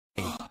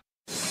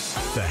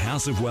The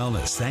House of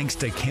Wellness thanks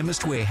to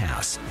Chemist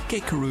Warehouse.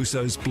 Get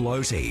Caruso's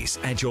Blow Teas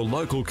at your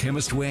local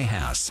Chemist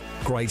Warehouse.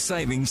 Great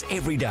savings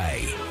every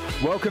day.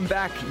 Welcome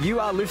back. You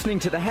are listening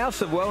to the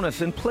House of Wellness,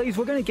 and please,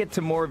 we're going to get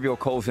to more of your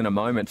calls in a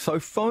moment. So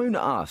phone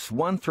us,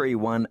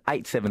 131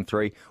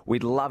 873.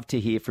 We'd love to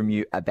hear from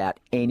you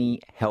about any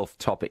health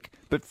topic.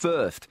 But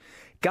first,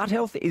 gut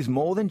health is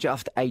more than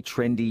just a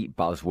trendy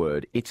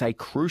buzzword. It's a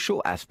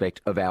crucial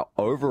aspect of our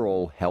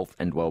overall health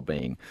and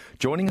well-being.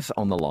 Joining us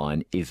on the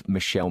line is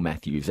Michelle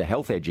Matthews, a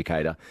health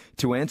educator,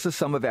 to answer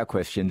some of our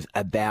questions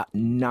about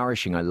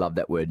nourishing, I love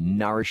that word,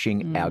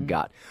 nourishing our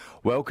gut.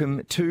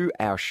 Welcome to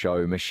our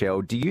show,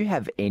 Michelle. Do you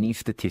have any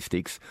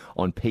statistics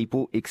on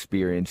people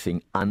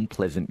experiencing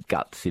unpleasant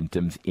gut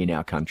symptoms in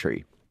our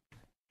country?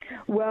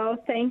 Well,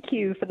 thank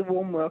you for the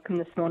warm welcome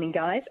this morning,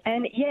 guys.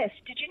 And yes,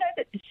 did you know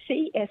that the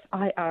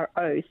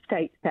CSIRO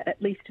states that at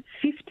least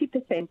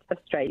 50% of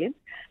Australians,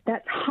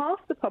 that's half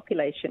the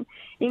population,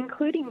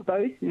 including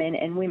both men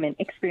and women,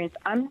 experience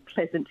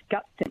unpleasant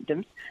gut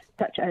symptoms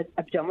such as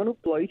abdominal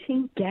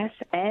bloating, gas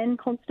and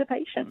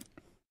constipation.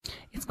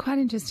 It's quite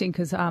interesting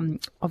because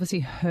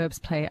obviously herbs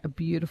play a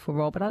beautiful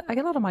role, but I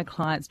get a lot of my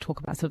clients talk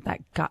about sort of that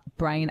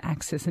gut-brain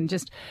axis and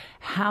just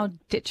how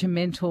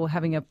detrimental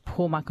having a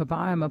poor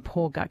microbiome, a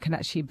poor gut can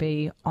actually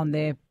be on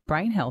their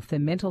brain health, their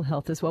mental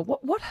health as well.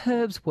 What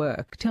herbs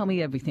work? Tell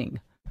me everything.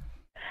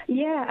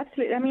 Yeah,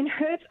 absolutely. I mean,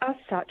 herbs are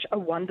such a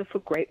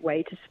wonderful, great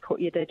way to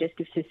support your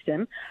digestive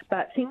system,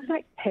 but things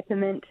like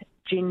peppermint,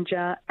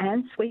 ginger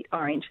and sweet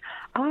orange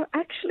are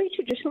actually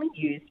traditionally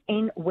used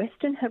in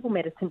Western herbal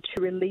medicine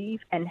to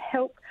relieve and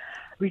help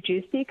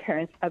reduce the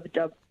occurrence of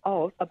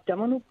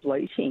abdominal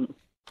bloating.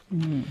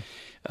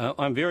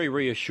 I'm very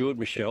reassured,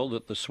 Michelle,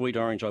 that the sweet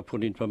orange I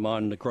put into my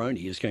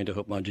Negroni is going to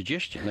help my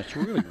digestion. That's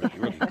really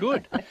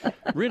good.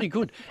 Really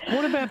good.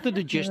 What about the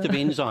digestive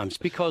enzymes?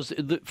 Because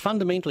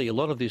fundamentally a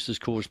lot of this is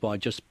caused by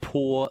just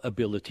poor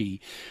ability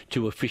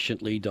to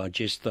efficiently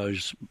digest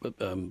those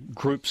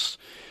groups,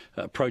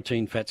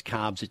 protein, fats,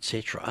 carbs,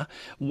 etc.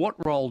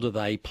 What role do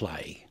they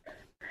play?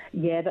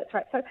 Yeah, that's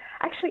right. So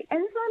actually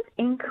enzymes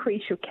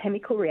increase your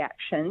chemical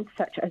reactions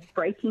such as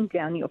breaking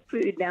down your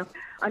food. Now,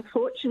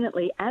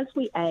 unfortunately, as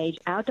we age,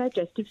 our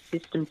digestive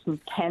systems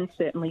can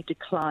certainly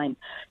decline.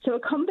 So a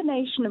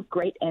combination of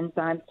great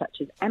enzymes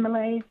such as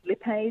amylase,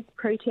 lipase,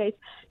 protease,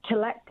 to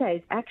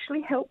lactase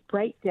actually help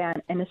break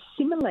down and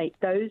assimilate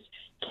those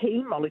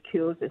key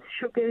molecules as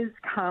sugars,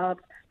 carbs,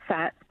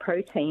 fats,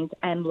 proteins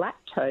and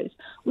lactose,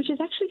 which is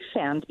actually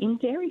found in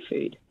dairy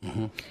food.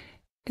 Mm-hmm.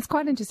 It's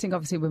quite interesting,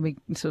 obviously, when we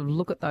sort of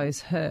look at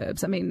those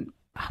herbs. I mean,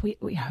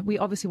 we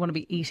obviously want to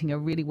be eating a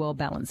really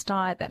well-balanced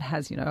diet that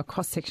has, a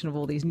cross-section of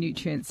all these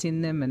nutrients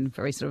in them and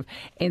very sort of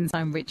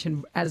enzyme-rich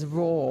and as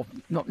raw,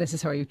 not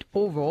necessarily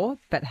all raw,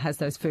 but has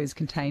those foods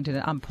contained in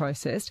it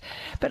unprocessed.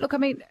 But look, I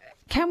mean,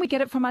 can we get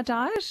it from our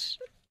diet?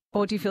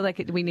 Or do you feel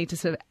like we need to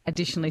sort of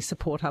additionally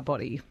support our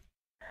body?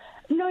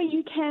 No,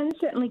 you can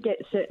certainly get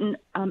certain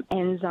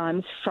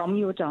enzymes from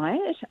your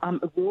diet.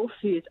 Raw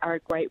foods are a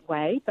great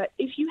way, but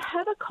if you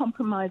have a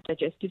compromised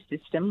digestive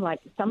system, like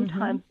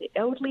sometimes the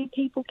elderly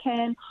people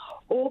can,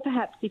 or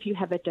perhaps if you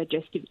have a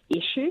digestive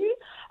issue,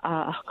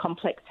 a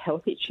complex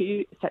health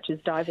issue such as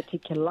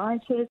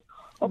diverticulitis,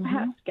 or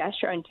perhaps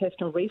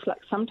gastrointestinal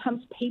reflux,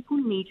 sometimes people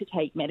need to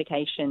take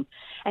medication.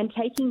 And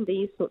taking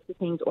these sorts of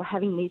things or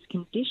having these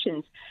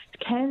conditions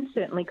can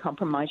certainly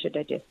compromise your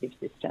digestive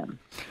system.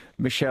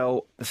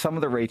 Michelle, some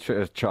of the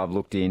research I've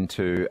looked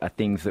into are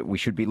things that we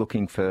should be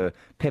looking for: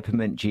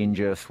 peppermint,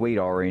 ginger, sweet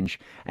orange,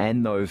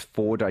 and those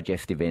 4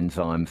 digestive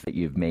enzymes that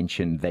you've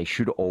mentioned. They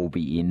should all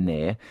be in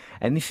there.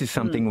 And this is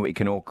something we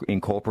can all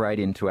incorporate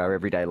into our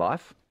everyday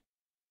life?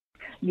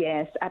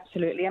 Yes,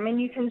 absolutely. I mean,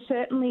 you can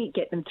certainly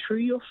get them through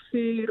your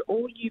food,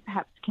 or you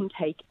perhaps can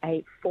take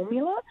a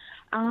formula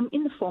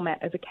in the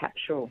format of a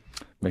capsule.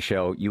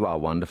 Michelle, you are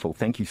wonderful.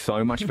 Thank you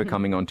so much for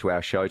coming on to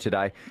our show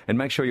today. And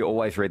make sure you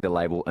always read the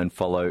label and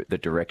follow the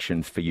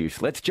directions for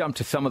use. Let's jump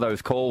to some of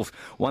those calls.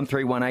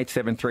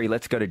 131873.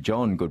 Let's go to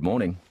John. Good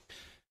morning.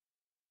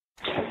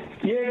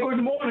 Yeah,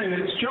 good morning.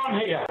 It's John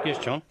here. Yes,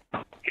 John.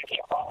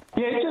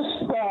 Yeah,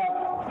 just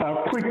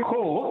a quick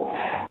call.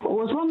 I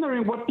was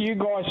wondering what you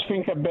guys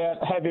think about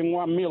having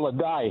one meal a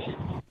day.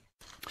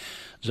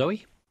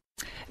 Zoe?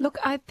 Look,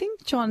 I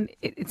think, John,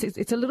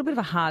 it's a little bit of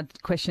a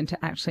hard question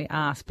to actually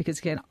ask because,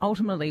 again,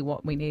 ultimately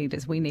what we need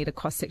is a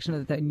cross-section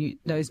of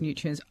those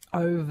nutrients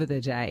over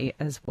the day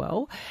as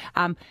well.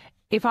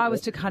 If I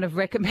was to kind of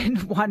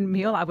recommend one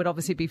meal, I would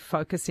obviously be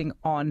focusing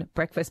on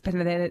breakfast, but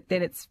then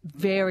it's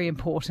very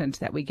important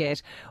that we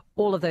get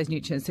all of those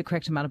nutrients, the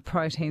correct amount of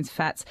proteins,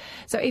 fats.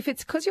 So if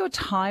it's because you're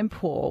time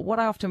poor, what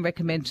I often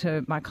recommend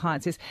to my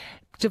clients is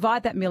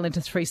divide that meal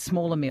into 3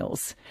 smaller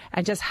meals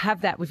and just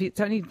have that. If it's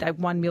only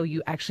one meal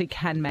you actually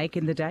can make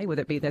in the day,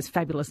 whether it be those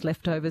fabulous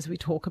leftovers we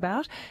talk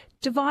about,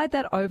 divide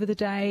that over the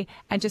day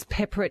and just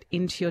pepper it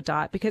into your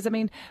diet. Because, I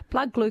mean,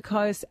 blood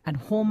glucose and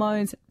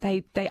hormones,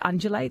 they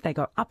undulate, they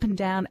go up and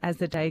down as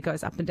the day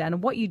goes up and down.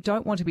 And what you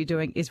don't want to be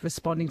doing is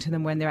responding to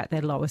them when they're at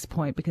their lowest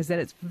point, because then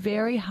it's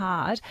very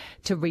hard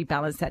to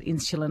rebalance that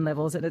insulin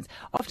levels. And it's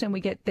often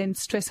we get then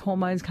stress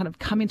hormones kind of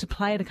come into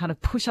play to kind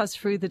of push us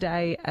through the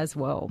day as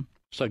well.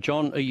 So,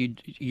 John, are you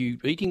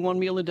eating one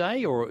meal a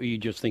day, or are you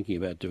just thinking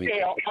about doing it?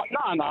 Yeah,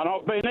 no,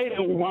 I've been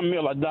eating one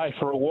meal a day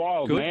for a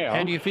while Good. now.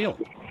 How do you feel?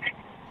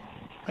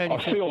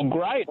 I feel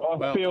great.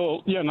 I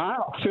feel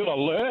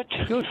alert.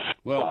 Good.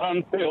 Well,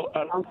 I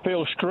don't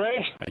feel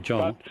stressed.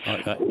 John,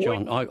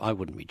 I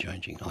wouldn't be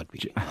changing. I'd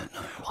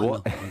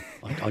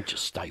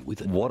just stay with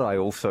it. What I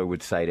also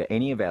would say to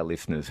any of our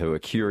listeners who are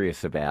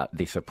curious about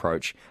this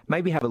approach,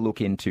 maybe have a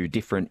look into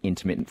different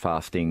intermittent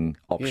fasting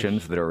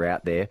options that are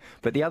out there.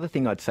 But the other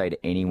thing I'd say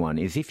to anyone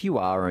is if you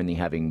are only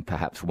having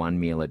perhaps one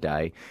meal a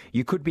day,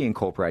 you could be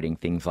incorporating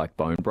things like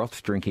bone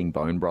broths, drinking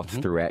bone broths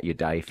throughout your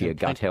day for your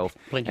gut health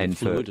and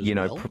for,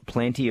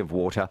 plenty of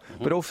water,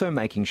 but also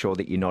making sure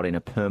that you're not in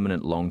a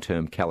permanent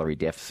long-term calorie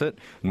deficit.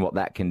 And what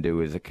that can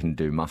do is it can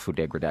do muscle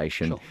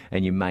degradation,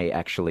 and you may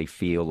actually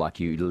feel like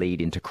you lead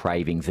into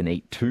cravings and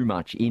eat too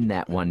much in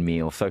that one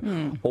meal. So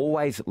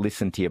always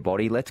listen to your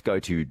body. Let's go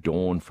to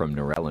Dawn from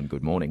Narellan.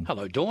 Good morning.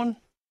 Hello, Dawn.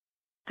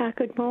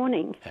 Good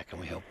morning. How can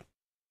we help?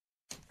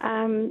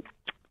 I'm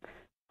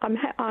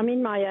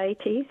in my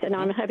 80s and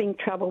I'm having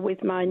trouble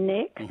with my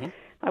neck.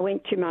 I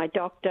went to my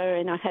doctor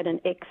and I had an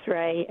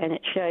X-ray and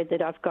it showed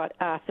that I've got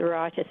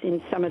arthritis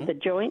in some of the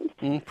joints.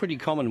 Pretty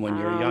common when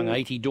you're a young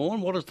 80,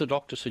 Dawn. What has the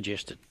doctor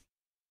suggested?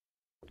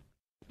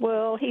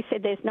 Well, he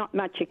said there's not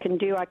much you can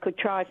do. I could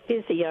try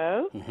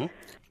physio.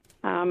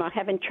 I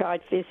haven't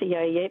tried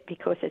physio yet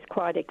because it's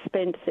quite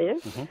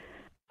expensive.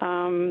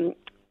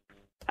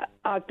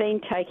 I've been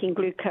taking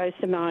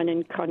glucosamine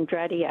and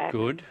Condratiac.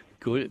 Good.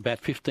 About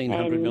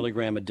 1,500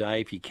 milligram a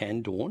day if you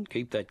can, Dawn.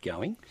 Keep that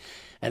going.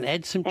 And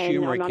add some turmeric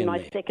in there. I'm on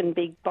my second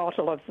big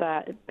bottle of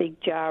that,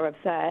 big jar of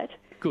that.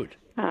 Good.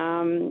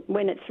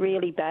 When it's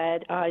really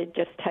bad, I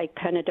just take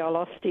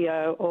Panadol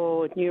Osteo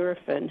or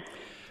Nurofen.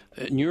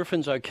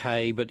 Nurofen's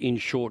okay, but in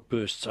short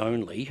bursts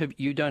only.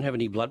 You don't have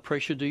any blood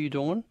pressure, do you,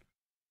 Dawn?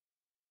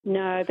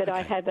 No, but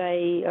I have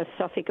a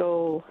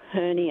esophageal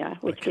hernia,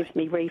 which gives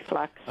me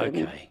reflux.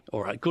 Okay,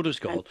 all right, good as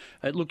gold.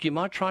 Look, you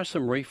might try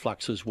some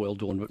reflux as well,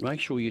 Dawn, but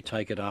make sure you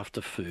take it after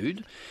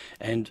food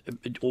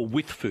or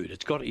with food.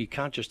 You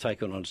can't just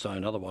take it on its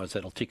own, otherwise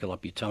that'll tickle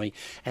up your tummy.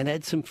 And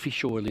add some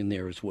fish oil in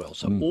there as well.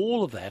 So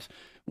all of that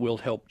will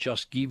help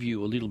just give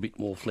you a little bit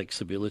more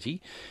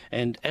flexibility.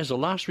 And as a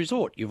last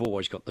resort, you've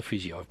always got the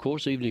physio, of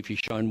course, even if you're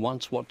shown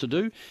once what to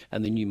do,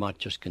 and then you might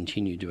just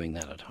continue doing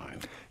that at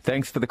home.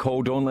 Thanks for the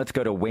call, Dawn. Let's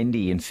go to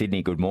Wendy in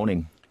Sydney. Good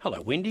morning.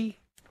 Hello, Wendy.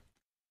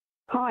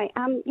 Hi.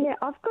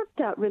 I've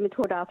got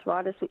rheumatoid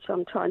arthritis, which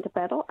I'm trying to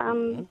battle.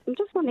 I'm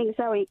just wondering,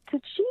 Zoe,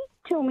 could she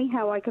tell me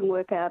how I can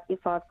work out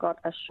if I've got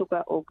a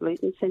sugar or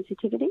gluten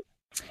sensitivity?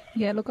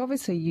 Yeah, look,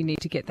 obviously you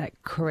need to get that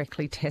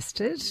correctly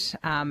tested.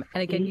 And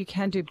again, you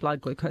can do blood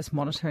glucose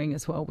monitoring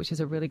as well, which is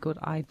a really good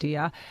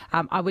idea.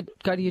 I would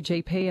go to your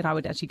GP and I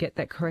would actually get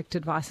that correct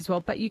advice as well.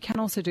 But you can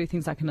also do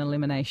things like an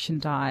elimination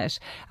diet.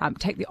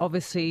 Take the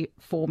obviously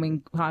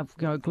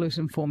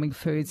gluten-forming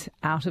foods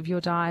out of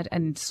your diet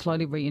and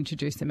slowly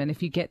reintroduce them. And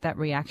if you get that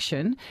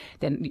reaction,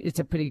 then it's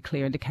a pretty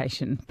clear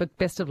indication. But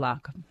best of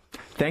luck.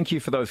 Thank you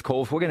for those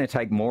calls. We're going to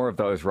take more of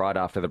those right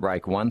after the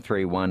break,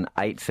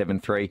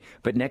 131873.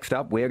 But next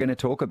up, we're going to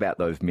talk about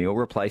those meal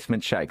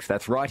replacement shakes.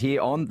 That's right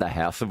here on The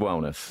House of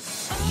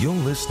Wellness. You're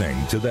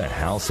listening to The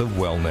House of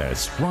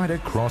Wellness right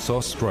across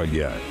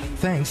Australia.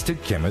 Thanks to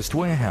Chemist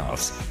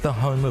Warehouse, the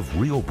home of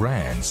real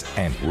brands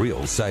and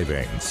real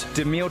savings.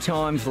 Do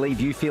mealtimes leave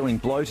you feeling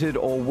bloated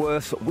or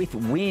worse with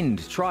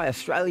wind? Try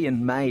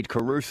Australian-made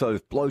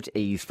Caruso's Bloat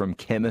Ease from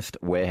Chemist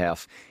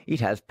Warehouse. It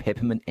has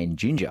peppermint and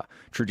ginger,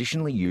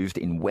 traditionally used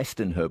in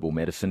Western herbal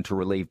medicine to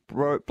relieve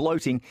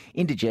bloating,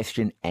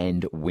 indigestion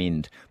and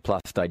wind,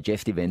 plus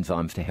digestive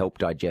enzymes to help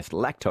digest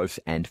lactose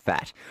and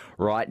fat.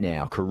 Right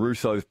now,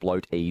 Caruso's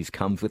Bloat Ease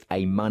comes with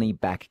a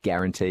money-back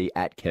guarantee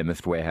at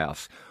Chemist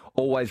Warehouse.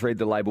 Always read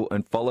the label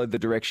and follow the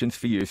directions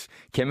for use.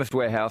 Chemist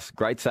Warehouse,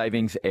 great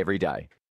savings every day.